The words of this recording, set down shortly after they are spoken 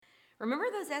Remember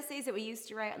those essays that we used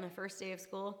to write on the first day of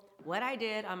school? What I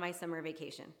did on my summer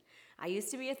vacation. I used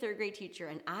to be a third grade teacher,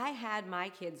 and I had my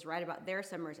kids write about their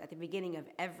summers at the beginning of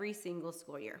every single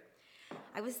school year.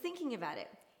 I was thinking about it.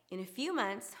 In a few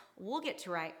months, we'll get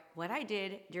to write what I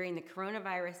did during the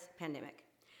coronavirus pandemic.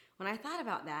 When I thought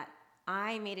about that,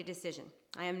 I made a decision.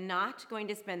 I am not going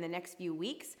to spend the next few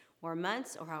weeks or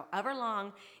months or however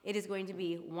long it is going to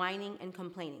be whining and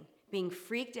complaining, being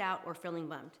freaked out or feeling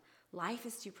bummed. Life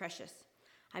is too precious.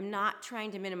 I'm not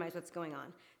trying to minimize what's going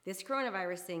on. This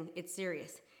coronavirus thing, it's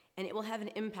serious, and it will have an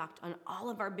impact on all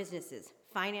of our businesses,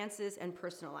 finances, and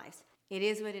personal lives. It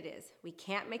is what it is. We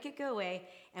can't make it go away,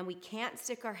 and we can't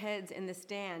stick our heads in the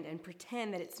sand and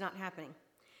pretend that it's not happening.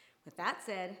 With that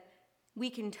said, we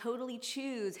can totally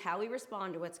choose how we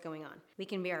respond to what's going on. We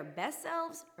can be our best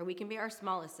selves, or we can be our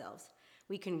smallest selves.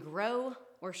 We can grow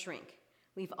or shrink.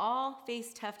 We've all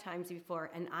faced tough times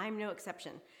before, and I'm no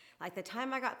exception. Like the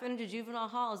time I got thrown into juvenile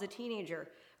hall as a teenager,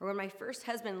 or when my first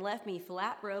husband left me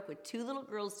flat broke with 2 little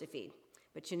girls to feed.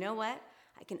 But you know what?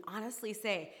 I can honestly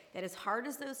say that as hard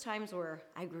as those times were,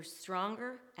 I grew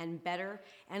stronger and better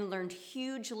and learned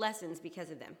huge lessons because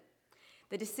of them.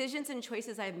 The decisions and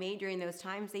choices I've made during those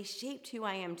times, they shaped who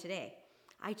I am today.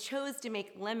 I chose to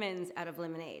make lemons out of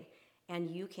lemonade, and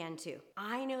you can too.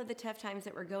 I know the tough times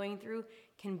that we're going through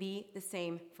can be the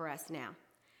same for us now.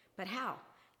 But how,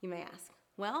 you may ask?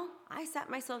 Well, I sat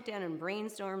myself down and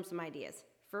brainstormed some ideas.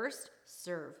 First,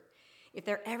 serve. If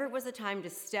there ever was a time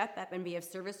to step up and be of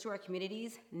service to our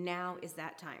communities, now is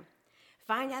that time.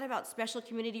 Find out about special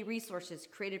community resources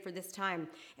created for this time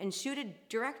and shoot a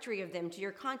directory of them to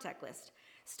your contact list.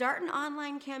 Start an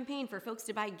online campaign for folks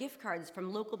to buy gift cards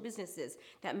from local businesses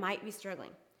that might be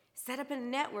struggling. Set up a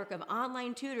network of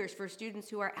online tutors for students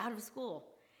who are out of school.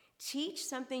 Teach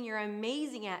something you're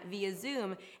amazing at via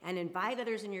Zoom and invite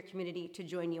others in your community to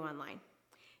join you online.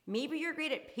 Maybe you're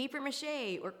great at paper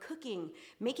mache or cooking,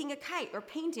 making a kite or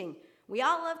painting. We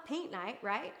all love paint night,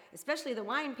 right? Especially the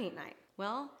wine paint night.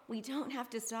 Well, we don't have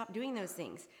to stop doing those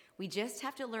things. We just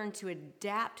have to learn to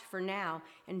adapt for now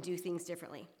and do things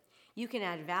differently. You can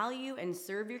add value and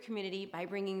serve your community by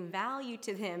bringing value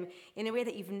to them in a way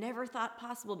that you've never thought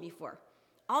possible before.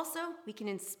 Also, we can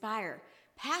inspire,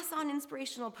 pass on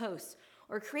inspirational posts,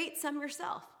 or create some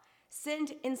yourself.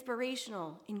 Send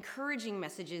inspirational, encouraging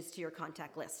messages to your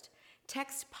contact list.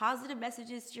 Text positive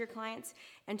messages to your clients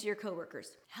and to your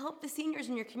coworkers. Help the seniors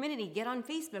in your community get on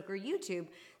Facebook or YouTube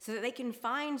so that they can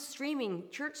find streaming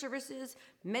church services,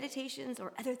 meditations,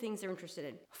 or other things they're interested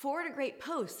in. Forward a great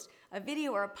post, a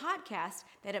video, or a podcast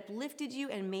that uplifted you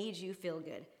and made you feel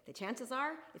good. The chances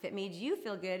are, if it made you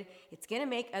feel good, it's going to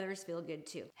make others feel good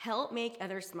too. Help make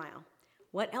others smile.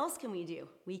 What else can we do?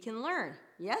 We can learn.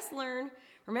 Yes, learn.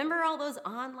 Remember all those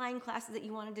online classes that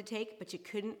you wanted to take, but you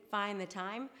couldn't find the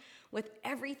time? With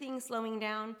everything slowing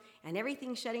down and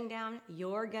everything shutting down,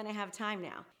 you're gonna have time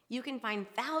now. You can find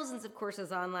thousands of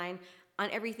courses online on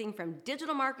everything from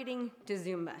digital marketing to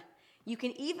Zumba. You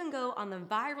can even go on the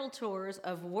viral tours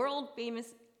of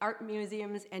world-famous art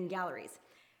museums and galleries.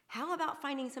 How about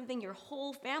finding something your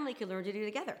whole family could learn to do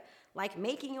together, like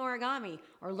making origami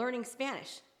or learning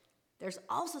Spanish? There's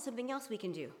also something else we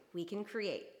can do. We can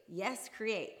create. Yes,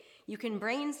 create. You can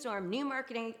brainstorm new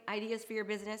marketing ideas for your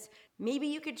business. Maybe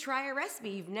you could try a recipe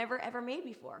you've never ever made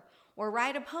before, or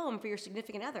write a poem for your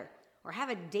significant other, or have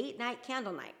a date night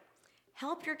candle night.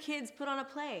 Help your kids put on a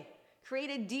play.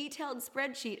 Create a detailed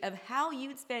spreadsheet of how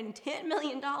you'd spend $10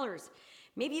 million.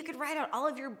 Maybe you could write out all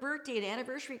of your birthday and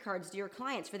anniversary cards to your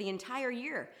clients for the entire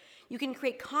year. You can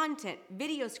create content,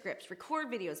 video scripts, record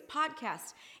videos,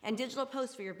 podcasts, and digital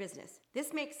posts for your business.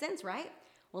 This makes sense, right?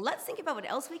 Well, let's think about what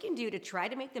else we can do to try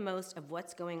to make the most of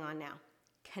what's going on now.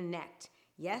 Connect.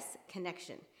 Yes,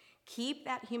 connection. Keep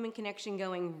that human connection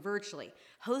going virtually.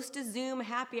 Host a Zoom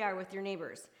happy hour with your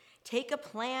neighbors. Take a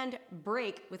planned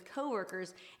break with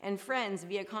coworkers and friends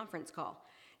via conference call.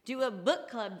 Do a book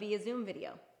club via Zoom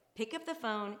video. Pick up the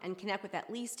phone and connect with at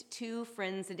least 2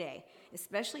 friends a day,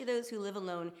 especially those who live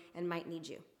alone and might need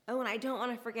you. Oh, and I don't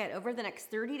want to forget, over the next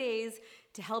 30 days,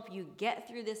 to help you get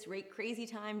through this crazy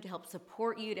time, to help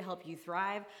support you, to help you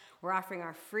thrive, we're offering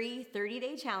our free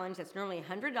 30-day challenge that's normally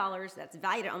 $100, that's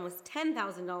valued at almost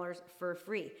 $10,000 for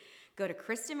free. Go to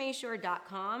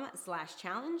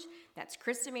KristaMashore.com/challenge. That's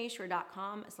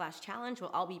KristaMashore.com/challenge.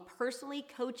 We'll all be personally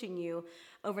coaching you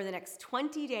over the next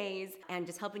 20 days and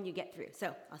just helping you get through.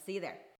 So I'll see you there.